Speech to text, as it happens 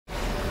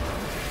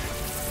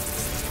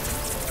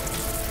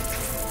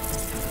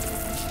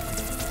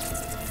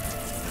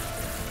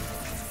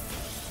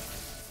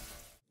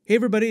Hey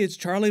everybody, it's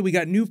Charlie. We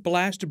got new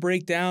Flash to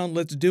break down.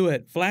 Let's do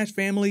it. Flash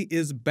Family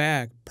is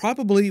back.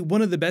 Probably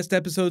one of the best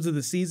episodes of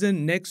the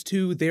season, next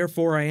to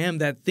Therefore I Am,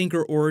 that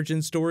Thinker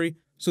origin story.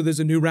 So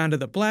there's a new round of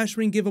the Flash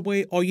Ring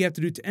giveaway. All you have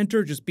to do to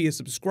enter, just be a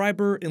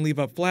subscriber and leave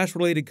a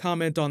Flash-related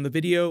comment on the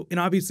video. And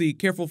obviously,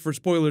 careful for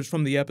spoilers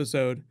from the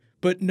episode.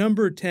 But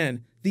number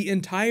 10, the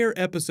entire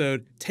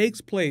episode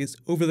takes place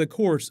over the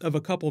course of a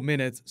couple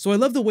minutes. So I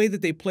love the way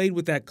that they played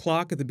with that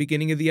clock at the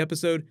beginning of the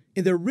episode,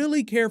 and they're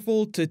really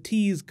careful to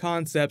tease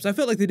concepts. I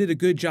felt like they did a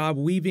good job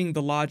weaving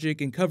the logic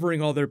and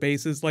covering all their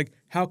bases, like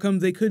how come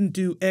they couldn't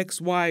do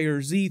X, Y,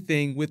 or Z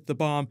thing with the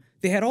bomb.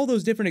 They had all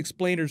those different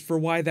explainers for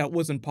why that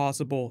wasn't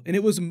possible, and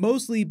it was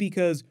mostly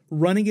because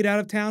running it out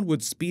of town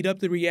would speed up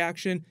the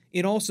reaction,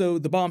 and also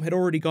the bomb had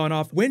already gone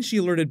off when she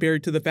alerted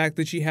Barry to the fact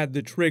that she had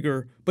the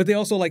trigger. But they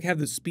also have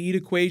the speed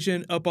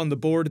equation up on the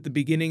board at the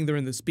beginning. They're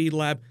in the speed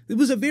lab. It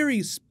was a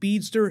very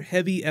speedster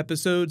heavy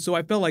episode, so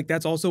I felt like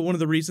that's also one of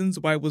the reasons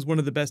why it was one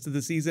of the best of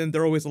the season.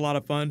 They're always a lot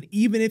of fun.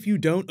 Even if you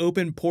don't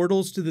open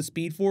portals to the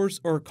Speed Force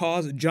or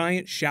cause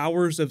giant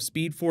showers of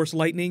Speed Force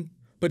lightning.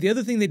 But the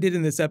other thing they did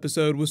in this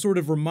episode was sort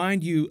of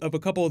remind you of a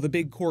couple of the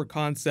big core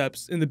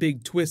concepts and the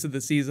big twists of the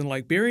season,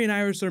 like Barry and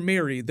Iris are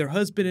married, they're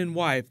husband and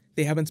wife.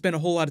 They haven't spent a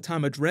whole lot of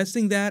time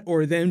addressing that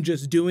or them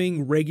just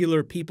doing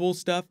regular people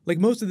stuff. Like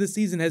most of the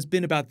season has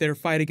been about their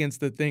fight against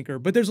the Thinker,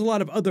 but there's a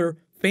lot of other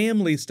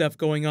family stuff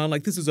going on,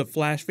 like this is a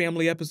Flash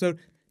family episode.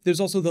 There's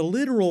also the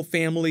literal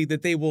family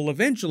that they will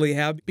eventually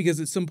have, because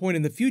at some point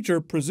in the future,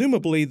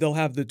 presumably they'll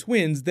have the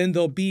twins, then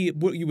they'll be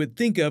what you would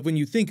think of when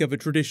you think of a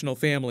traditional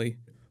family.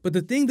 But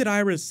the thing that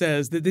Iris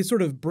says that they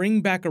sort of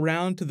bring back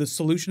around to the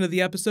solution of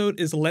the episode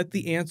is let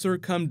the answer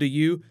come to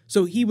you.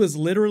 So he was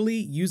literally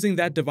using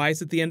that device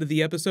at the end of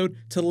the episode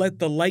to let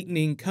the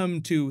lightning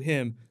come to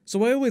him.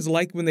 So I always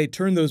like when they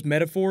turn those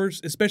metaphors,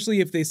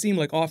 especially if they seem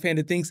like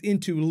offhanded things,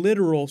 into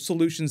literal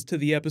solutions to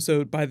the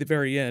episode by the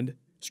very end.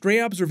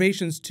 Stray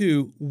Observations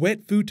 2,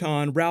 Wet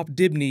Futon Ralph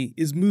Dibny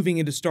is moving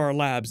into Star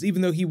Labs,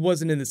 even though he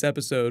wasn't in this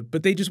episode,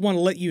 but they just want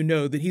to let you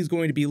know that he's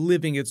going to be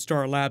living at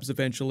Star Labs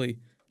eventually.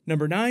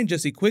 Number 9,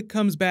 Jesse Quick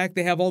comes back.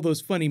 They have all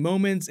those funny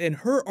moments, and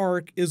her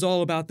arc is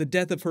all about the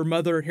death of her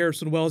mother,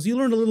 Harrison Wells. You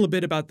learn a little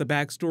bit about the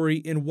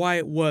backstory and why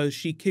it was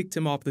she kicked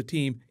him off the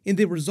team, and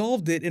they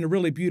resolved it in a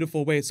really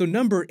beautiful way. So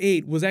number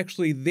 8 was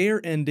actually their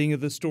ending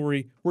of the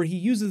story, where he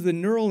uses the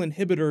neural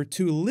inhibitor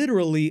to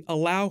literally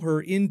allow her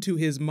into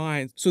his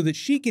mind so that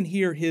she can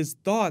hear his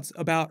thoughts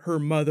about her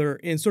mother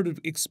and sort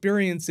of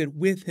experience it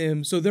with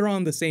him, so they're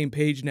on the same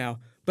page now.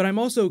 But I'm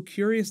also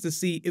curious to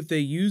see if they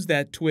use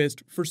that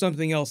twist for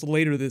something else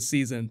later this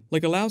season.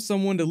 Like allow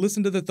someone to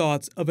listen to the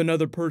thoughts of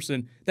another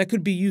person. That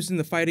could be used in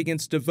the fight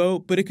against Devoe,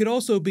 but it could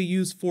also be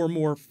used for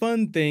more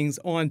fun things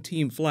on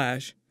Team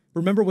Flash.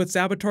 Remember what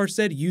Savitar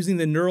said, using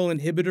the neural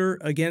inhibitor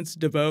against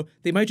Devoe?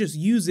 They might just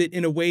use it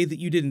in a way that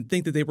you didn't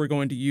think that they were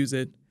going to use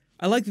it.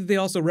 I like that they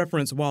also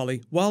reference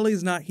Wally.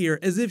 Wally's not here,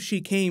 as if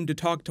she came to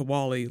talk to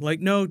Wally. Like,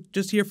 no,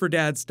 just here for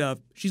Dad's stuff.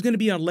 She's going to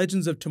be on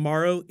Legends of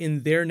Tomorrow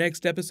in their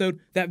next episode.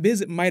 That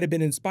visit might have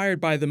been inspired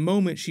by the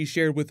moment she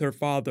shared with her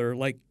father.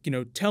 Like,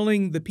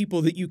 telling the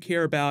people that you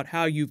care about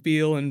how you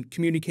feel and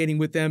communicating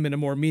with them in a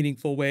more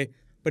meaningful way.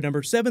 But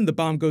number 7, the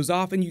bomb goes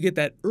off and you get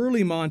that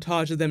early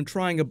montage of them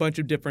trying a bunch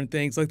of different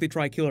things. Like they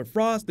try Killer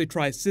Frost, they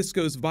try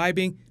Cisco's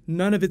vibing.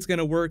 None of it's going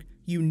to work.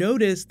 You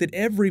notice that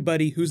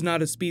everybody who's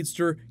not a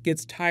speedster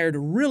gets tired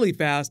really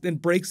fast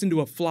and breaks into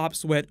a flop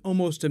sweat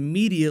almost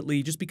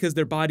immediately just because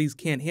their bodies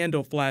can't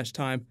handle flash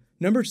time.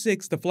 Number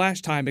 6, the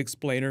Flashtime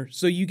explainer,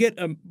 so you get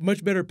a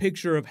much better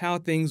picture of how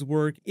things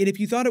work. And if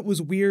you thought it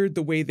was weird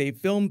the way they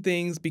film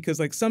things,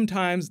 because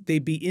sometimes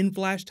they'd be in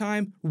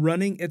Flashtime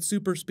running at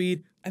super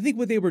speed, I think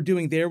what they were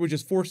doing there was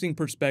just forcing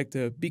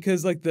perspective,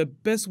 because the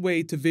best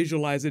way to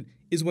visualize it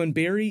is when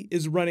Barry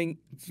is running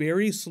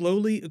very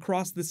slowly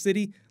across the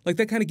city.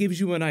 That kind of gives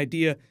you an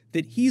idea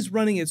that he's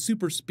running at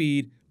super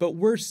speed, but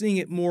we're seeing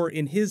it more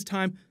in his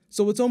time.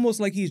 So it's almost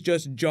like he's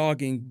just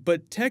jogging,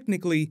 but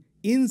technically,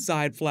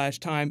 inside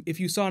Flashtime, if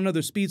you saw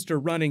another speedster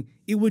running,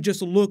 it would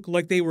just look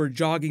like they were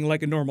jogging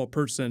like a normal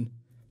person.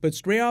 But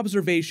stray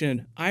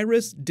observation,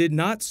 Iris did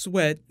not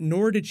sweat,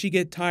 nor did she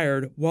get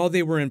tired while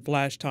they were in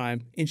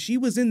Flashtime, and she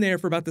was in there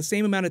for about the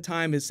same amount of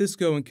time as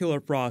Cisco and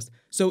Killer Frost.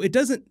 So it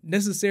doesn't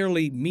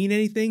necessarily mean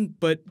anything,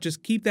 but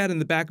just keep that in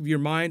the back of your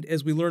mind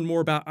as we learn more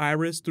about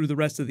Iris through the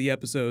rest of the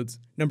episodes.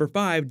 Number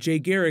 5, Jay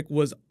Garrick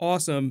was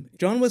awesome.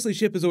 John Wesley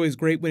Shipp is always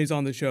great when he's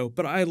on the show,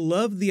 but I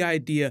love the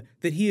idea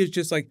that he is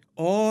just like,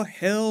 oh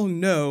hell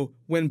no,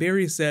 when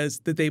Barry says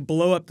that they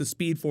blow up the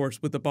Speed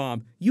Force with the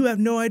bomb. You have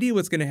no idea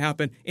what's going to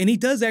happen, and he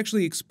does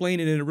actually explain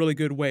it in a really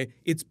good way.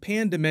 It's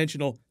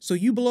pan-dimensional, so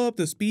you blow up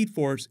the Speed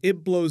Force,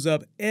 it blows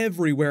up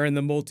everywhere in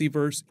the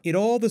multiverse, and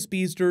all the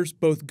speedsters,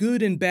 both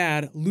good and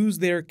bad, lose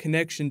their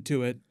connection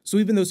to it. So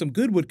even though some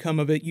good would come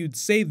of it, you'd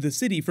save the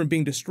city from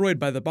being destroyed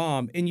by the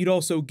bomb, and you'd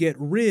also get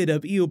rid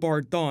of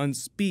Eobard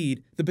Thawne's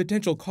speed. The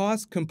potential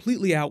costs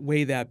completely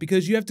outweigh that,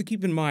 because you have to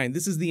keep in mind,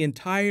 this is the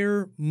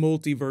entire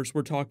multiverse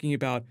we're talking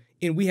about,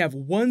 and we have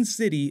one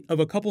city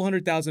of a couple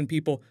 100,000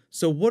 people.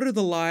 So what are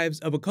the lives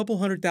of a couple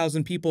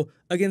 100,000 people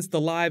against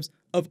the lives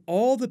of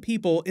all the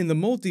people in the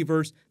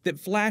multiverse that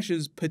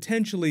Flashes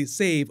potentially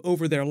save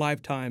over their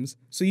lifetimes?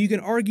 So you can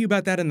argue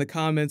about that in the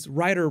comments,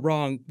 right or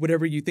wrong,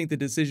 whatever you think the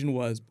decision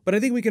was. But I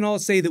think we can all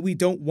say that we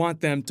don't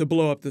want them to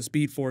blow up the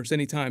Speed Force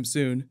anytime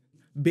soon.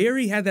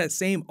 Barry had that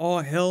same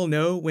 "oh hell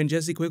no" when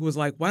Jesse Quick was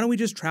like, why don't we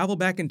just travel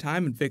back in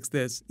time and fix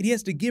this? And he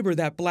has to give her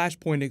that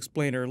Flashpoint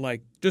explainer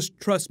like, just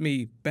trust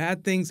me,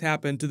 bad things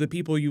happen to the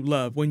people you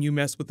love when you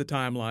mess with the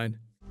timeline.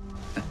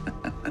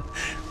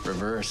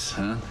 Reverse,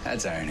 huh?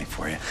 That's irony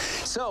for you.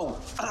 So,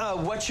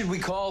 what should we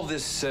call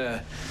this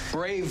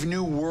brave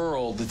new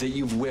world that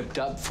you've whipped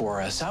up for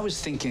us? I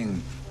was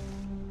thinking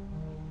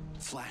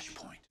Flashpoint.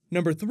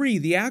 Number 3,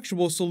 the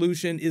actual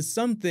solution is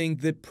something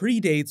that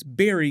predates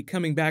Barry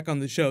coming back on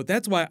the show.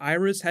 That's why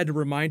Iris had to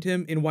remind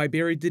him and why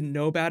Barry didn't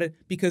know about it,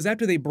 because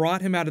after they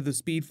brought him out of the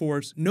Speed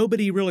Force,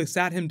 nobody really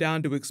sat him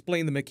down to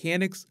explain the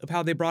mechanics of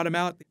how they brought him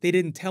out. They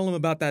didn't tell him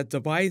about that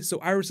device, so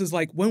Iris is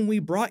like, when we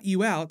brought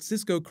you out,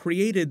 Cisco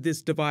created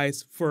this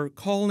device for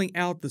calling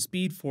out the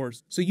Speed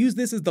Force. So use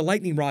this as the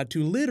lightning rod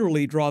to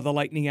literally draw the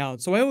lightning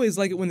out. So I always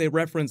like it when they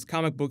reference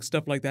comic book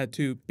stuff like that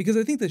too, because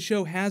I think the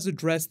show has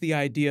addressed the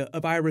idea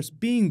of Iris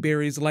being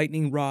Barry's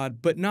lightning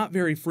rod, but not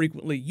very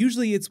frequently.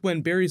 Usually it's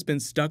when Barry's been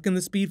stuck in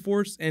the Speed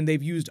Force and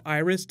they've used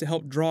Iris to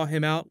help draw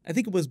him out. I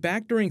think it was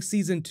back during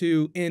season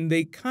 2, and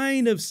they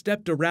kind of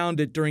stepped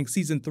around it during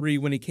season 3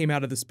 when he came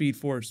out of the Speed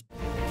Force.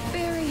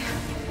 Barry,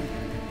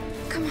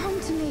 come home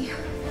to me.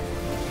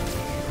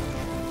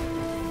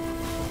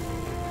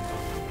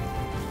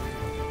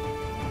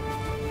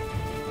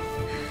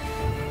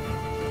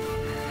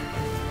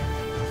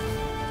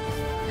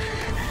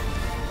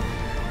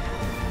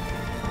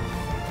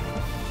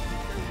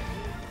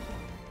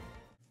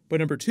 But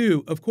number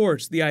 2, of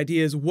course, the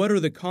idea is, what are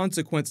the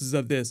consequences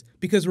of this?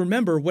 Because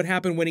remember what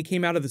happened when he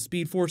came out of the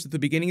Speed Force at the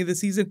beginning of the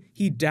season?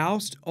 He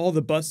doused all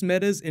the bus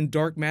metas in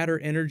dark matter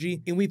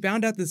energy, and we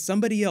found out that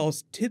somebody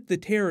else tipped the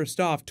terrorist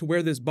off to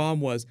where this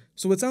bomb was.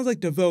 So it sounds like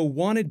DeVoe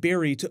wanted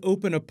Barry to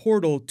open a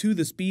portal to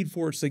the Speed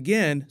Force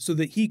again so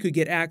that he could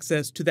get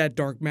access to that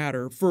dark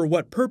matter. For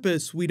what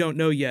purpose, we don't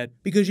know yet,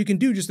 because you can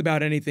do just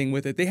about anything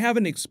with it. They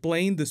haven't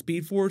explained the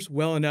Speed Force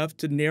well enough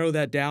to narrow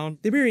that down.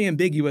 They're very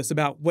ambiguous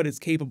about what it's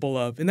capable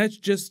of, and that's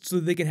just so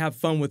they can have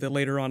fun with it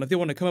later on if they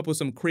want to come up with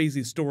some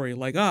crazy story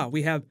like,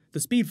 we have the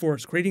Speed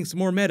Force creating some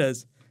more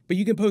metas. But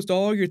you can post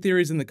all your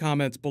theories in the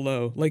comments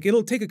below. Like,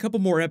 it'll take a couple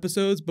more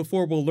episodes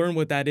before we'll learn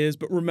what that is,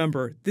 but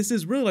remember, this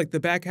is really like the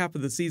back half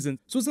of the season,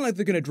 so it's not like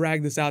they're going to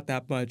drag this out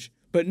that much.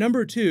 But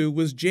number 2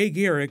 was Jay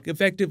Garrick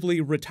effectively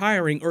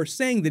retiring, or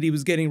saying that he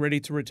was getting ready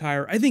to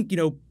retire. I think,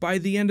 by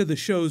the end of the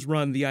show's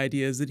run, the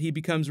idea is that he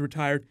becomes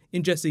retired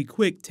and Jesse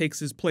Quick takes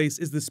his place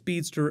as the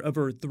speedster of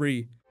Earth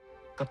 3.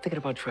 I'm thinking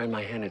about trying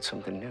my hand at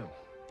something new.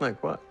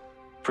 Like what?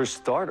 For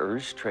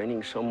starters,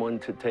 training someone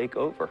to take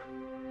over.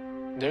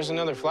 There's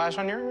another Flash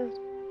on your Earth?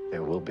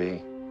 There will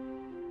be.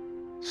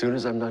 Soon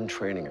as I'm done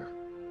training her.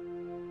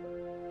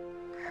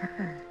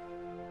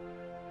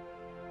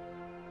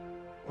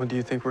 Well, do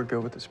you think we're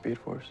good with the Speed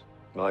Force?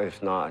 Well,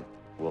 if not,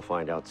 we'll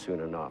find out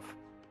soon enough.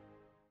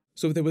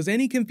 So if there was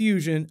any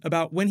confusion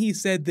about when he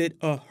said that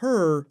a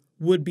her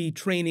would be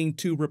training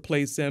to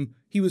replace him,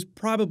 he was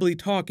probably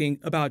talking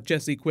about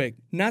Jesse Quick,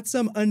 not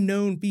some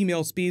unknown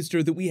female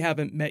speedster that we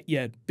haven't met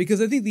yet.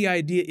 Because I think the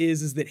idea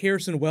is that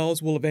Harrison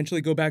Wells will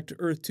eventually go back to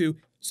Earth 2,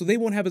 so they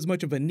won't have as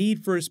much of a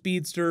need for a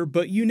speedster,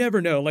 but you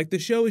never know. Like, the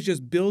show is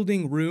just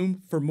building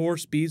room for more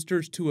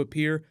speedsters to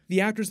appear.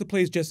 The actress that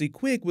plays Jesse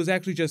Quick was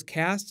actually just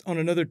cast on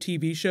another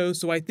TV show,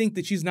 so I think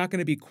that she's not going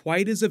to be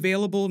quite as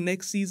available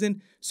next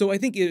season. So I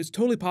think it is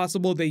totally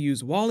possible they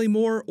use Wally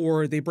more,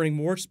 or they bring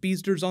more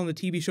speedsters on the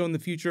TV show in the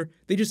future.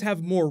 They just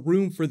have more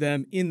room for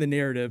them in the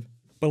narrative.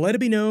 But let it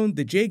be known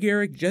that Jay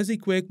Garrick, Jesse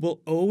Quick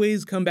will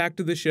always come back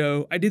to the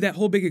show. I did that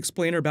whole big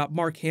explainer about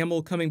Mark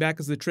Hamill coming back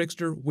as the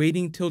Trickster,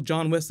 waiting till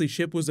John Wesley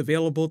Shipp was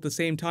available at the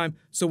same time,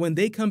 so when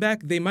they come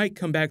back, they might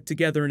come back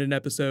together in an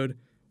episode.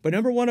 But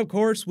number 1, of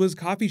course, was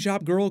Coffee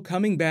Shop Girl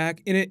coming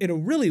back in a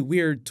really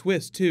weird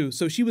twist, too.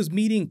 So she was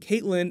meeting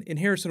Caitlin and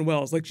Harrison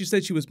Wells. Like she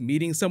said, she was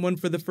meeting someone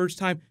for the first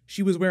time.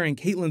 She was wearing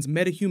Caitlin's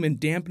metahuman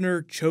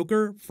dampener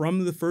choker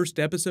from the first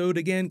episode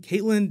again.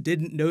 Caitlin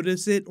didn't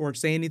notice it or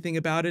say anything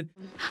about it.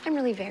 I'm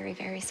really very,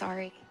 very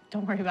sorry.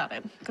 Don't worry about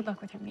it. Good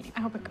luck with your meeting. I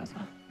hope it goes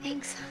well.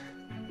 Thanks.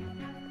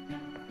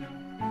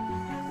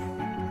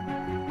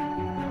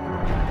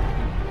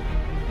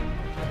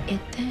 It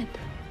did.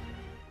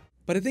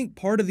 But I think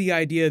part of the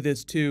idea of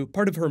this too,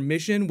 part of her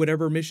mission,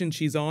 whatever mission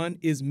she's on,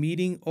 is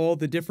meeting all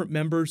the different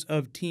members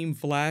of Team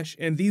Flash,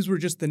 and these were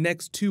just the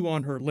next 2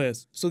 on her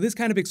list. So this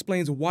kind of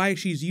explains why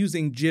she's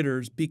using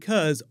Jitters,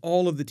 because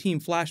all of the Team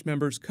Flash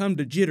members come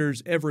to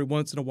Jitters every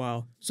once in a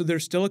while. So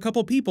there's still a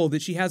couple people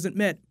that she hasn't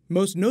met,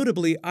 most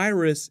notably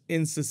Iris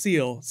and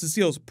Cecile.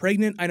 Cecile's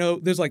pregnant. I know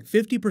there's like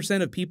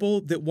 50% of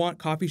people that want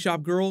Coffee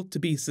Shop Girl to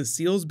be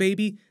Cecile's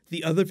baby.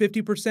 The other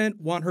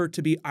 50% want her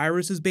to be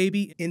Iris's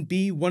baby and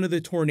be one of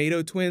the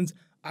Tornado twins.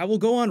 I will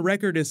go on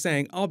record as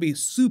saying I'll be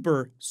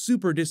super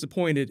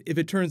disappointed if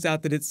it turns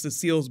out that it's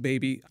Cecile's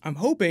baby. I'm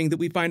hoping that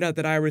we find out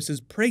that Iris is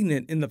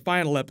pregnant in the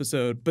final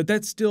episode, but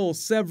that's still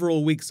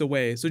several weeks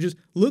away, so just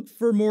look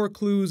for more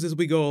clues as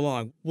we go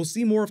along. We'll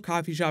see more of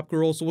Coffee Shop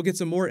Girl, so we'll get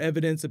some more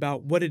evidence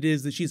about what it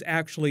is that she's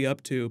actually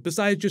up to,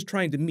 besides just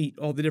trying to meet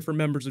all the different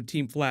members of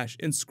Team Flash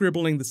and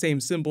scribbling the same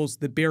symbols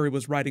that Barry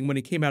was writing when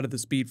he came out of the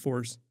Speed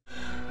Force.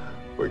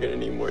 We're gonna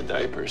need more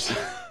diapers.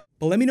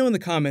 But let me know in the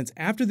comments,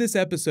 after this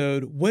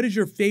episode, what is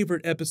your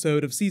favorite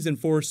episode of Season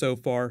 4 so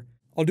far?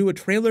 I'll do a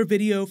trailer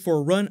video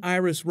for Run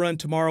Iris Run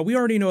tomorrow. We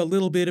already know a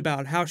little bit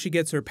about how she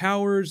gets her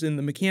powers and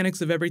the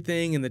mechanics of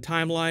everything and the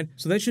timeline,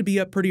 so that should be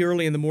up pretty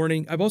early in the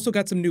morning. I've also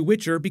got some new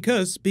Witcher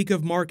because, speak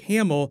of Mark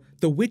Hamill,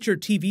 the Witcher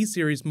TV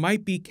series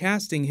might be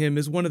casting him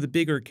as one of the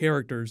bigger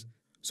characters.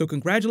 So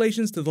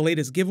congratulations to the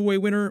latest giveaway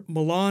winner,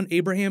 Milan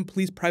Abraham.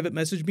 Please private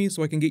message me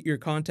so I can get your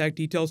contact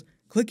details.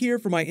 Click here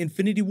for my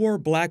Infinity War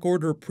Black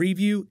Order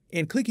preview,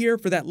 and click here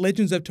for that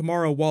Legends of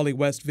Tomorrow Wally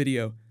West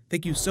video.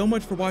 Thank you so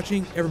much for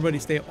watching. Everybody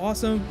stay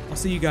awesome. I'll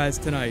see you guys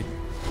tonight.